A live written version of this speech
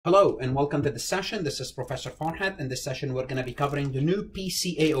Hello and welcome to the session. This is Professor Farhat. In this session, we're going to be covering the new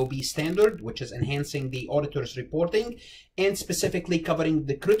PCAOB standard, which is enhancing the auditor's reporting and specifically covering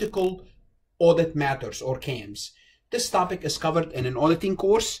the critical audit matters or CAMs. This topic is covered in an auditing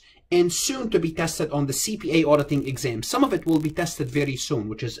course and soon to be tested on the CPA auditing exam. Some of it will be tested very soon,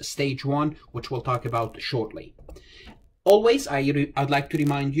 which is stage 1, which we'll talk about shortly. Always, I'd like to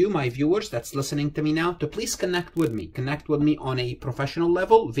remind you, my viewers that's listening to me now, to please connect with me. Connect with me on a professional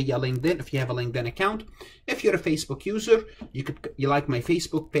level via LinkedIn if you have a LinkedIn account. If you're a Facebook user, you like my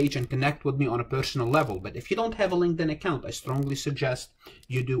Facebook page and connect with me on a personal level. But if you don't have a LinkedIn account, I strongly suggest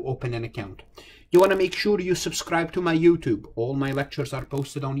you do open an account. You want to make sure you subscribe to my YouTube. All my lectures are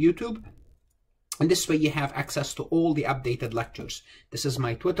posted on YouTube. And this way you have access to all the updated lectures. This is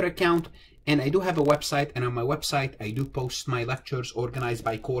my Twitter account, and I do have a website, and on my website I do post my lectures organized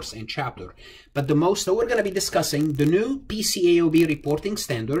by course and chapter. But so we're going to be discussing the new PCAOB reporting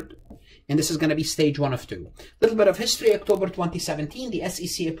standard, and this is going to be stage 1 of 2. Little bit of history. October 2017, the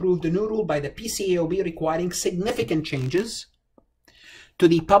SEC approved a new rule by the PCAOB requiring significant changes to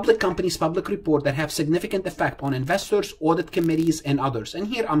the public company's public report that have significant effect on investors, audit committees, and others. And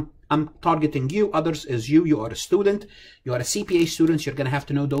here I'm targeting you. Others is you are a student, you are a CPA student, you're going to have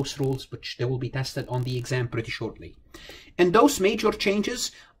to know those rules, which they will be tested on the exam pretty shortly. And those major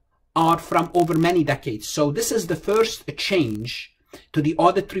changes are from over many decades. So this is the first change to the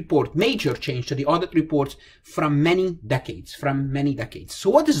audit report, major change to the audit report from many decades,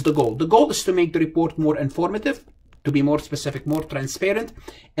 So what is the goal? The goal is to make the report more informative, to be more specific, more transparent,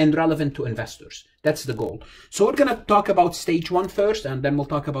 and relevant to investors. That's the goal. So we're going to talk about stage 1 first, and then we'll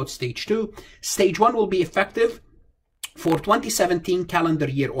talk about stage 2. Stage 1 will be effective for 2017 calendar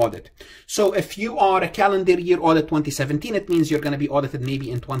year audit. So if you are a calendar year audit 2017, it means you're going to be audited maybe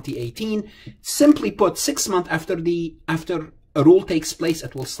in 2018. Simply put, 6 months after a rule takes place,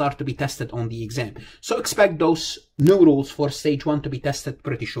 it will start to be tested on the exam. So expect those new rules for stage 1 to be tested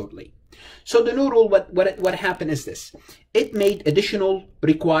pretty shortly. So the new rule, what happened is this. It made additional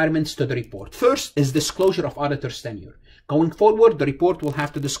requirements to the report. First is disclosure of auditor's tenure. Going forward, the report will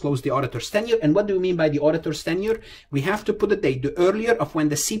have to disclose the auditor's tenure. And what do we mean by the auditor's tenure? We have to put a date, the earlier of when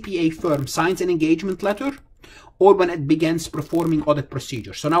the CPA firm signs an engagement letter or when it begins performing audit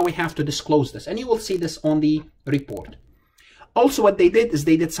procedures. So now we have to disclose this, and you will see this on the report. Also, what they did is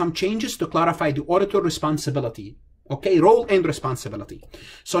they did some changes to clarify the auditor responsibility. Okay, role and responsibility.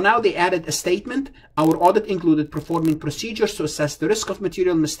 So now they added a statement. Our audit included performing procedures to assess the risk of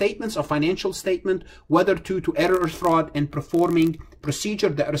material misstatements of financial statement, whether due to error or fraud, and performing procedure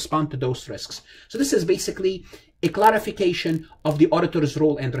that respond to those risks. So this is basically a clarification of the auditor's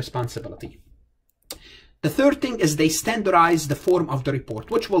role and responsibility. The third thing is they standardize the form of the report,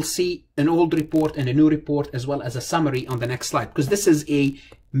 which we'll see an old report and a new report as well as a summary on the next slide, because this is the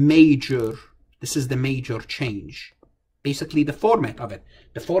major change. Basically the format of it.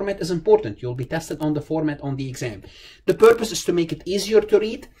 The format is important. You'll be tested on the format on the exam. The purpose is to make it easier to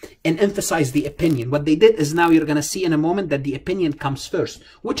read and emphasize the opinion. What they did is now you're going to see in a moment that the opinion comes first,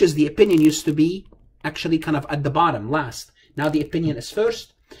 which is the opinion used to be actually kind of at the bottom, last. Now the opinion is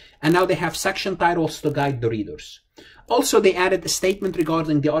first, and now they have section titles to guide the readers. Also, they added a statement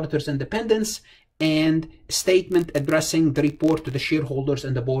regarding the auditor's independence and a statement addressing the report to the shareholders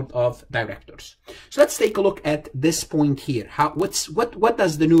and the board of directors. So let's take a look at this point here. What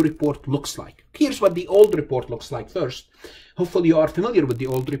does the new report looks like? Here's what the old report looks like first. Hopefully you are familiar with the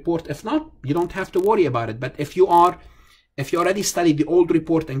old report. If not, you don't have to worry about it. But if you already studied the old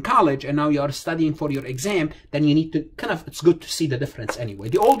report in college and now you are studying for your exam, then you need to it's good to see the difference anyway.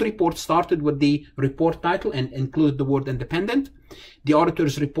 The old report started with the report title and included the word independent. The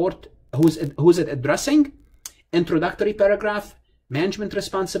auditor's report, who's it addressing? Introductory paragraph, management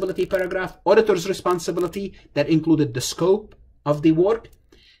responsibility paragraph, auditor's responsibility that included the scope of the work,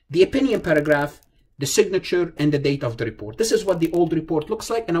 the opinion paragraph, the signature, and the date of the report. This is what the old report looks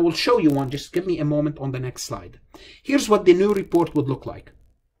like, and I will show you one. Just give me a moment on the next slide. Here's what the new report would look like.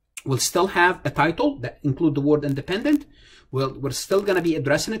 We'll still have a title that include the word independent. We're still going to be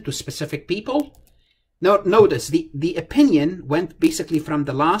addressing it to specific people. Now, notice the opinion went basically from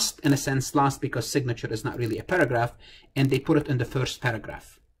the last, in a sense, last because signature is not really a paragraph, and they put it in the first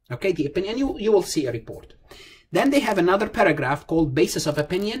paragraph. Okay, the opinion, you will see a report. Then they have another paragraph called basis of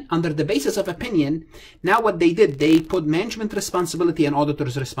opinion. Under the basis of opinion, now what they did, they put management responsibility and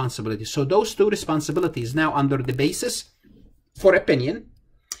auditor's responsibility. So those two responsibilities now under the basis for opinion.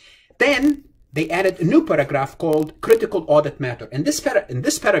 Then they added a new paragraph called critical audit matter. And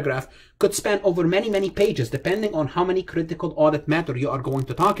this paragraph could span over many pages, depending on how many critical audit matter you are going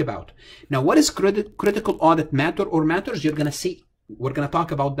to talk about. Now, what is critical audit matter or matters? You're going to see we're going to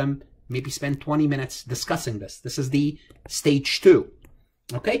talk about them, maybe spend 20 minutes discussing this. This is the stage 2.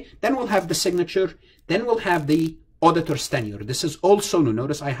 Okay, then we'll have the signature, then we'll have the auditor's tenure. This is also new.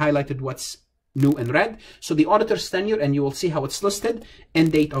 Notice I highlighted what's new in red. So the auditor's tenure, and you will see how it's listed,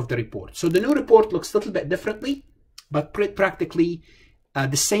 and date of the report. So the new report looks a little bit differently, but practically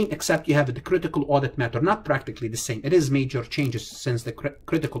the same, except you have the critical audit matter. Not practically the same. It is major changes since the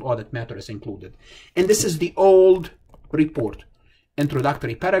critical audit matter is included. And this is the old report.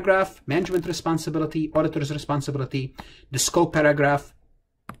 Introductory paragraph, management responsibility, auditor's responsibility, the scope paragraph,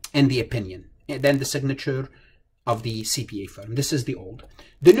 and the opinion. And then the signature of the CPA firm. This is the old.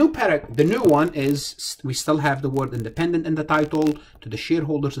 The new one is, we still have the word independent in the title, to the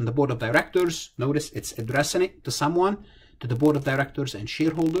shareholders and the board of directors. Notice it's addressing it to someone, to the board of directors and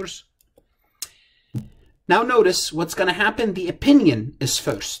shareholders. Now notice what's going to happen. The opinion is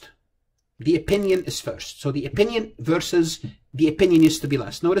first. The opinion is first. So the opinion versus the opinion used to be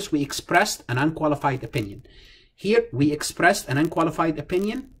last. Notice we expressed an unqualified opinion. Here we expressed an unqualified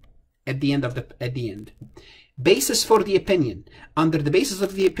opinion at the end. Basis for the opinion. Under the basis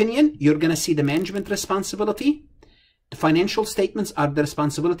of the opinion, you're going to see the management responsibility. The financial statements are the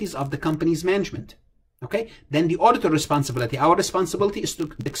responsibilities of the company's management. Okay, then the auditor responsibility. Our responsibility is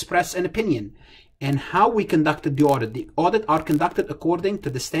to express an opinion and how we conducted the audit. The audit are conducted according to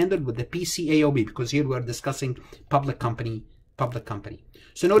the standard with the PCAOB, because here we're discussing public company.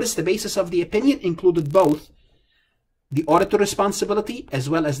 So notice the basis of the opinion included both the auditor responsibility as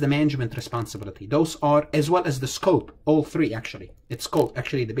well as the management responsibility. Those are, as well as the scope, all three actually. It's scope,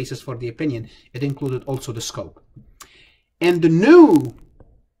 actually the basis for the opinion. It included also the scope. And the new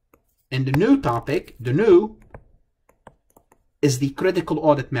topic, the new is the critical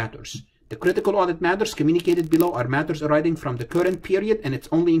audit matters. The critical audit matters communicated below are matters arising from the current period, and it's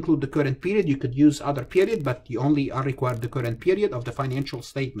only include the current period. You could use other period, but you only are required the current period of the financial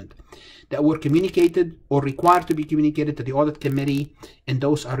statement that were communicated or required to be communicated to the audit committee, and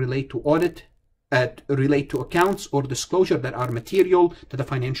those are relate to accounts or disclosure that are material to the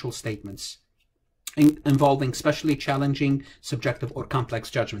financial statements, involving especially challenging, subjective, or complex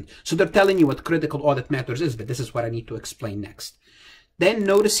judgment. So they're telling you what critical audit matters is, but this is what I need to explain next. Then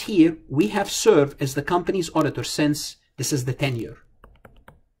notice here, we have served as the company's auditor since, this is the tenure.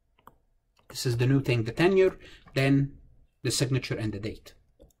 This is the new thing, the tenure, then the signature and the date.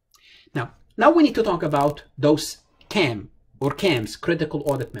 Now we need to talk about those CAM or CAMs, critical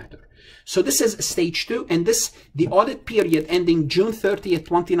audit matter. So this is stage 2, and the audit period ending June 30th,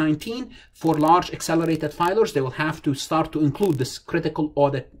 2019, for large accelerated filers, they will have to start to include this critical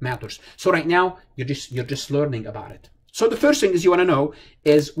audit matters. So right now, you're just learning about it. So the first thing is you want to know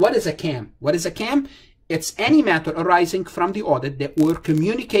is, what is a CAM? What is a CAM? It's any matter arising from the audit that were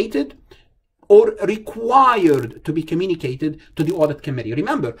communicated or required to be communicated to the audit committee.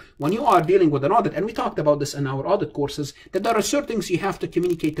 Remember, when you are dealing with an audit, and we talked about this in our audit courses, that there are certain things you have to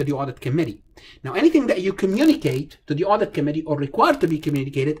communicate to the audit committee. Now, anything that you communicate to the audit committee or required to be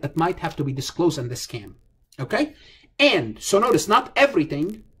communicated, it might have to be disclosed in this CAM. Okay? And so notice, not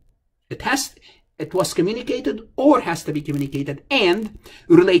everything, it was communicated or has to be communicated and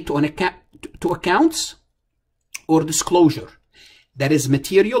relate to accounts or disclosure that is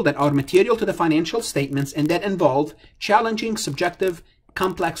material, that are material to the financial statements, and that involve challenging, subjective,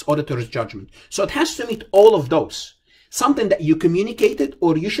 complex auditor's judgment. So it has to meet all of those. Something that you communicated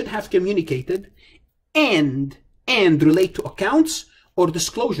or you should have communicated and relate to accounts or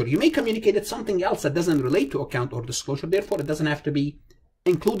disclosure. You may communicate something else that doesn't relate to account or disclosure, therefore it doesn't have to be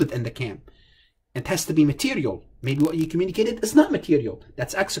included in the CAM. It has to be material. Maybe what you communicated is not material.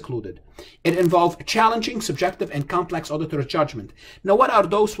 That's excluded. It involves challenging, subjective, and complex auditor's judgment. Now, what are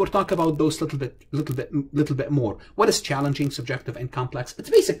those? We'll talk about those little bit more. What is challenging, subjective, and complex? It's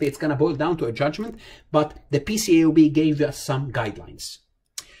basically, it's going to boil down to a judgment, but the PCAOB gave us some guidelines.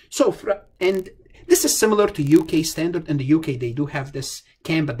 So, and this is similar to UK standard. In the UK, they do have this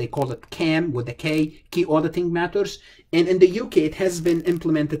CAM, but they call it CAM with a K, Key Auditing Matters. And in the UK, it has been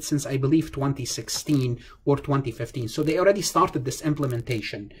implemented since, I believe, 2016 or 2015. So they already started this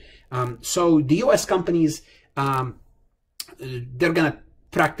implementation. So the US companies, they're going to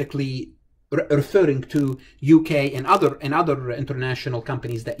practically referring to UK and other international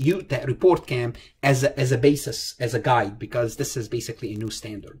companies that report CAM as a basis, as a guide, because this is basically a new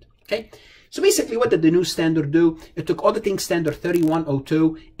standard. Okay. So basically, what did the new standard do? It took auditing standard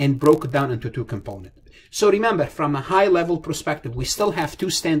 3102 and broke it down into two components. So remember, from a high-level perspective, we still have two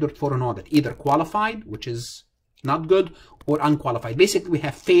standards for an audit, either qualified, which is not good, or unqualified. Basically, we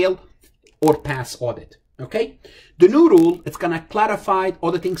have fail or pass audit. Okay? The new rule, it's going to clarify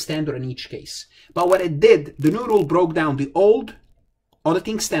auditing standard in each case. But what it did, the new rule broke down the old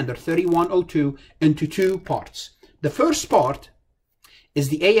Auditing Standard 3102 into two parts. The first part is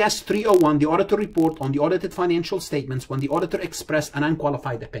the AS 301, the auditor report on the audited financial statements when the auditor expressed an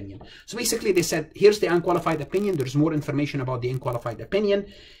unqualified opinion. So basically they said, here's the unqualified opinion. There's more information about the unqualified opinion.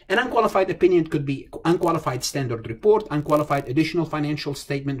 An unqualified opinion could be unqualified standard report, unqualified additional financial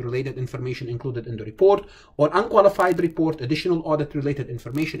statement related information included in the report, or unqualified report, additional audit related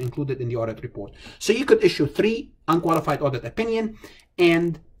information included in the audit report. So you could issue 3 unqualified audit opinion,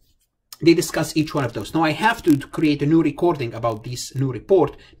 and they discuss each one of those. Now I have to create a new recording about this new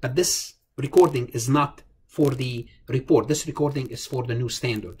report, but this recording is not for the report. This recording is for the new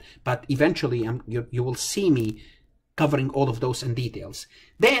standard. But eventually you will see me covering all of those in details.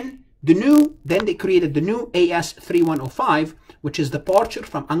 Then they created the new AS 3105, which is departure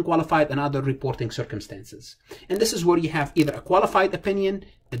from unqualified and other reporting circumstances. And this is where you have either a qualified opinion,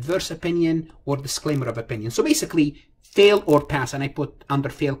 adverse opinion, or disclaimer of opinion. So basically, fail or pass, and I put under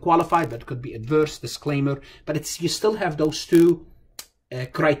fail qualified, but it could be adverse, disclaimer, but you still have those two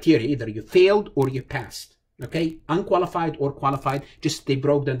criteria, either you failed or you passed, okay? Unqualified or qualified, just they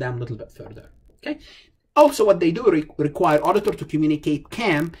broke them down a little bit further, okay? Also, what they do require auditor to communicate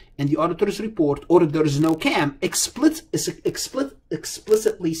CAM in the auditor's report, or if there is no CAM,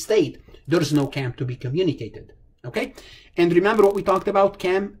 explicitly state there is no CAM to be communicated, okay? And remember what we talked about,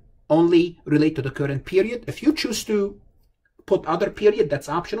 CAM only relate to the current period. If you choose to put other period, that's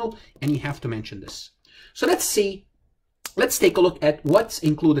optional, and you have to mention this. So let's take a look at what's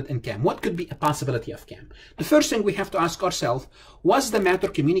included in CAM. What could be a possibility of CAM? The first thing we have to ask ourselves, was the matter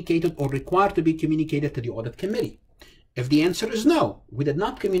communicated or required to be communicated to the audit committee? If the answer is no, we did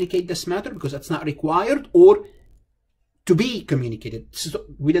not communicate this matter because it's not required or to be communicated. So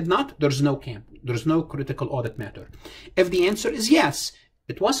we did not, there's no CAM. There's no critical audit matter. If the answer is yes,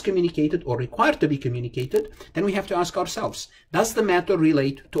 it was communicated or required to be communicated, then we have to ask ourselves, does the matter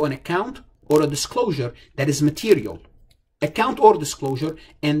relate to an account or a disclosure that is material? Account or disclosure,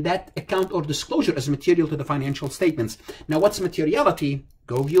 and that account or disclosure is material to the financial statements. Now, what's materiality?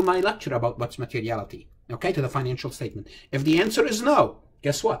 Go view my lecture about what's materiality, okay, to the financial statement. If the answer is no,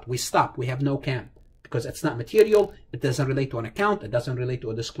 guess what? We stop. We have no CAM because it's not material. It doesn't relate to an account. It doesn't relate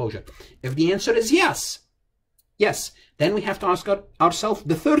to a disclosure. If the answer is yes, then we have to ask ourselves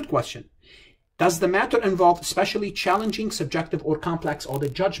the third question. Does the matter involve especially challenging, subjective, or complex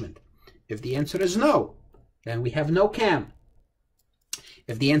audit judgment? If the answer is no, then we have no CAM.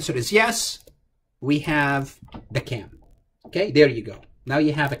 If the answer is yes, we have the CAM. Okay, there you go. Now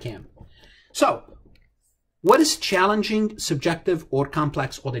you have a CAM. So, what is challenging, subjective, or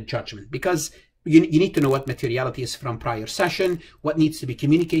complex audit judgment? Because you need to know what materiality is from prior session, what needs to be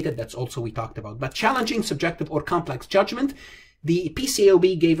communicated, that's also we talked about. But challenging, subjective, or complex judgment, the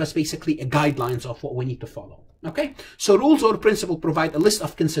PCAOB gave us basically a guidelines of what we need to follow. Okay, so rules or principle provide a list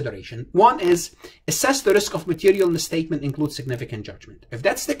of consideration. One is assess the risk of material misstatement includes significant judgment. If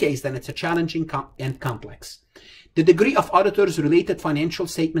that's the case, then it's a challenging and complex. The degree of auditors related financial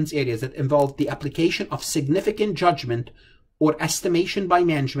statements areas that involve the application of significant judgment or estimation by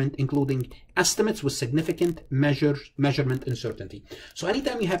management, including estimates with significant measurement uncertainty. So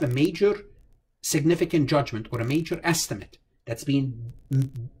anytime you have a major significant judgment or a major estimate that's being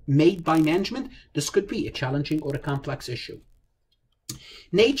made by management, this could be a challenging or a complex issue.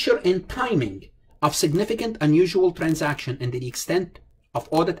 Nature and timing of significant unusual transaction and the extent of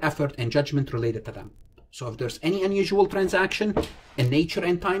audit effort and judgment related to them. So if there's any unusual transaction in nature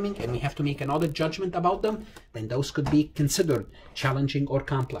and timing, and we have to make an audit judgment about them, then those could be considered challenging or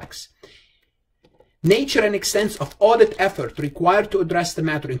complex. Nature and extent of audit effort required to address the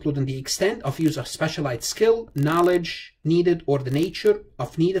matter, including the extent of use of specialized skill, knowledge needed, or the nature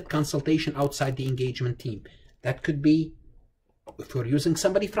of needed consultation outside the engagement team. That could be, if we're using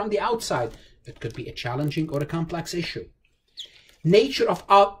somebody from the outside, it could be a challenging or a complex issue. Nature of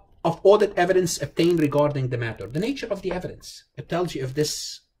audit evidence obtained regarding the matter. The nature of the evidence, it tells you if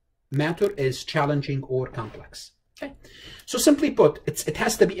this matter is challenging or complex. Okay. So simply put, it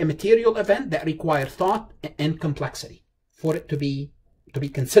has to be a material event that requires thought and complexity for it to be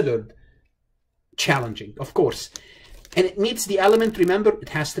considered challenging, of course. And it meets the element, remember, it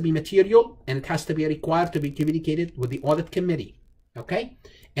has to be material and it has to be required to be communicated with the audit committee. Okay.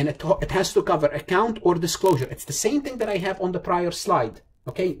 And it has to cover account or disclosure. It's the same thing that I have on the prior slide.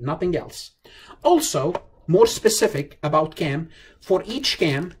 Okay, nothing else. Also, more specific about CAM, for each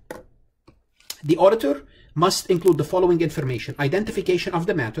CAM, the auditor must include the following information: identification of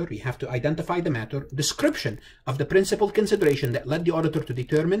the matter, you have to identify the matter, description of the principal consideration that led the auditor to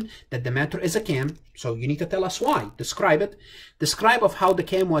determine that the matter is a CAM, so you need to tell us why, describe it, describe of how the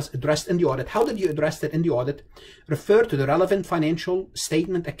CAM was addressed in the audit, how did you address it in the audit, refer to the relevant financial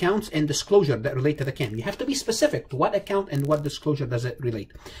statement, accounts, and disclosure that relate to the CAM. You have to be specific to what account and what disclosure does it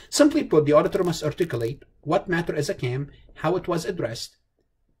relate. Simply put, the auditor must articulate what matter is a CAM, how it was addressed,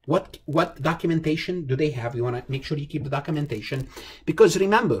 what documentation do they have. You want to make sure you keep the documentation, because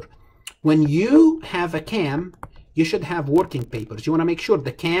remember, when you have a CAM, you should have working papers. You want to make sure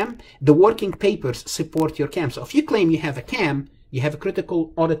the working papers support your CAM. So if you claim you have a CAM, you have a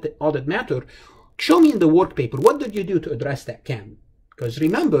critical audit matter, show me in the work paper, what did you do to address that CAM? Because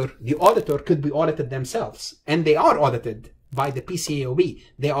remember, the auditor could be audited themselves, and they are audited by the PCAOB.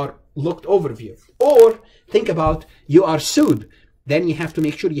 They are looked overview. Or think about, you are sued. Then you have to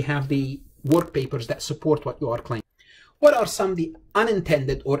make sure you have the work papers that support what you are claiming. What are some of the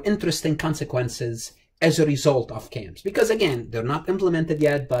unintended or interesting consequences as a result of CAMs? Because again, they're not implemented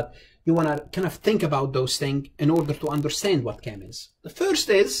yet, but you want to kind of think about those things in order to understand what CAM is. The first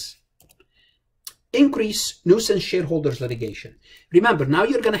is increase nuisance shareholders litigation. Remember, now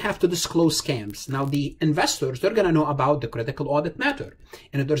you're going to have to disclose CAMs. Now the investors, they're going to know about the critical audit matter.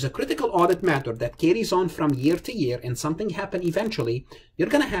 And if there's a critical audit matter that carries on from year to year and something happened eventually, you're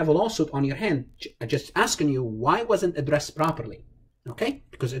going to have a lawsuit on your hand just asking you why wasn't addressed properly. Okay?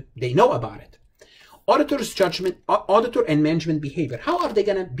 Because they know about it. Auditor's judgment, auditor and management behavior. How are they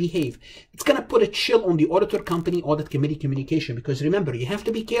going to behave? It's going to put a chill on the auditor company audit committee communication, because remember, you have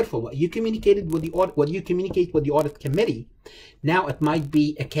to be careful what you communicated with the audit, what you communicate with the audit committee. Now it might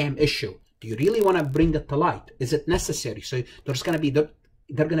be a CAM issue. Do you really want to bring it to light? Is it necessary? So there's going to be they're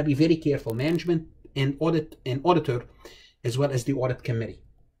going to be very careful, management and auditor, as well as the audit committee.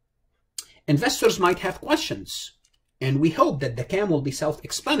 Investors might have questions. And we hope that the CAM will be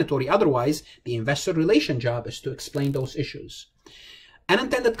self-explanatory. Otherwise, the investor relation job is to explain those issues.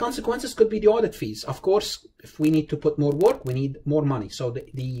 Unintended consequences could be the audit fees. Of course, if we need to put more work, we need more money. So it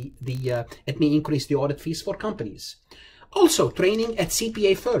may increase the audit fees for companies. Also, training at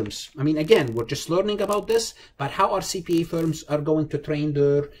CPA firms. I mean, again, we're just learning about this, but how are CPA firms are going to train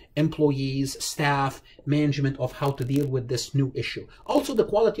their employees, staff, management of how to deal with this new issue. Also, the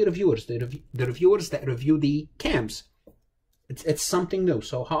quality reviewers, the reviewers that review the CAMs. It's something new.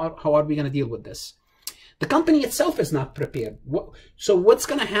 So how are we going to deal with this? The company itself is not prepared. So what's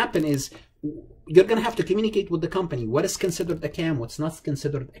going to happen is you're going to have to communicate with the company. What is considered a CAM? What's not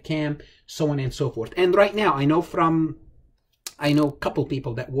considered a CAM? So on and so forth. And right now, I know a couple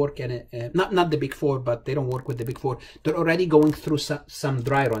people that work at not the Big Four, but they don't work with the Big Four. They're already going through some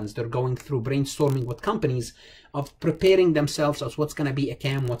dry runs. They're going through brainstorming with companies of preparing themselves as what's going to be a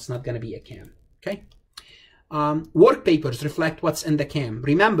CAM, what's not going to be a CAM. Okay. Work papers reflect what's in the CAM.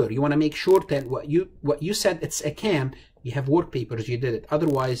 Remember, you want to make sure that what you said it's a CAM, you have work papers, you did it.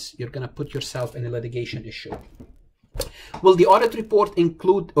 Otherwise, you're going to put yourself in a litigation issue. Will the audit report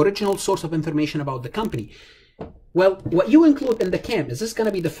include original source of information about the company? Well, what you include in the CAM, is this going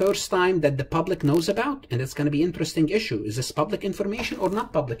to be the first time that the public knows about? And it's going to be an interesting issue. Is this public information or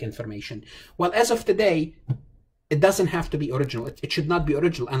not public information? Well, as of today, it doesn't have to be original. It should not be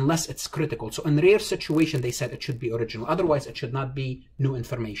original unless it's critical. So in rare situation, they said it should be original. Otherwise, it should not be new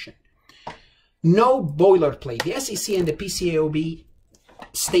information. No boilerplate. The SEC and the PCAOB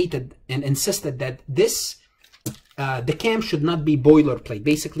stated and insisted that the CAM should not be boilerplate.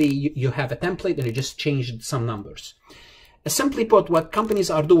 Basically, you have a template and you just changed some numbers. Simply put, what companies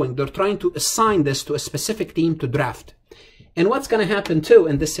are doing, they're trying to assign this to a specific team to draft. And what's going to happen too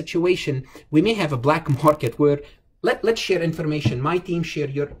in this situation, we may have a black market where let's share information. My team share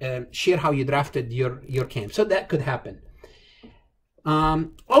how you drafted your CAM. So that could happen.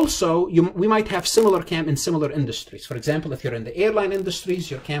 Also, we might have similar CAM in similar industries. For example, if you're in the airline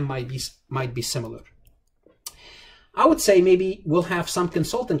industries, your CAM might be similar. I would say maybe we'll have some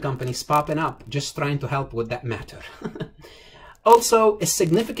consulting companies popping up just trying to help with that matter. Also, a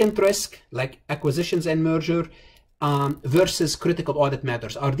significant risk like acquisitions and merger versus critical audit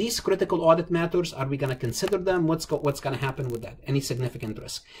matters. Are these critical audit matters? Are we going to consider them? What's going to happen with that? Any significant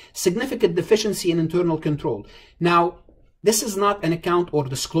risk? Significant deficiency in internal control. Now, this is not an account or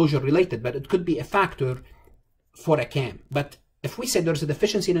disclosure related, but it could be a factor for a CAM. But if we say there's a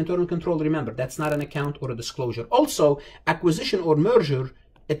deficiency in internal control, remember, that's not an account or a disclosure. Also, acquisition or merger,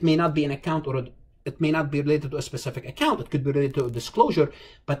 it may not be an account or it may not be related to a specific account. It could be related to a disclosure,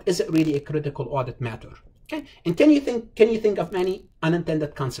 but is it really a critical audit matter? Okay. And can you think of many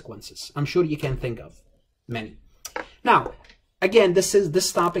unintended consequences? I'm sure you can think of many. Now, again,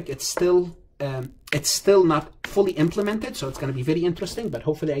 this topic, it's still it's still not fully implemented, so it's going to be very interesting, but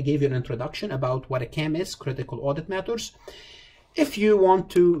hopefully I gave you an introduction about what a CAM is, Critical Audit Matters. If you want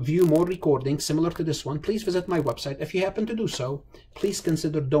to view more recordings similar to this one, please visit my website. If you happen to do so, please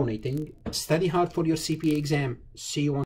consider donating. Study hard for your CPA exam. See you on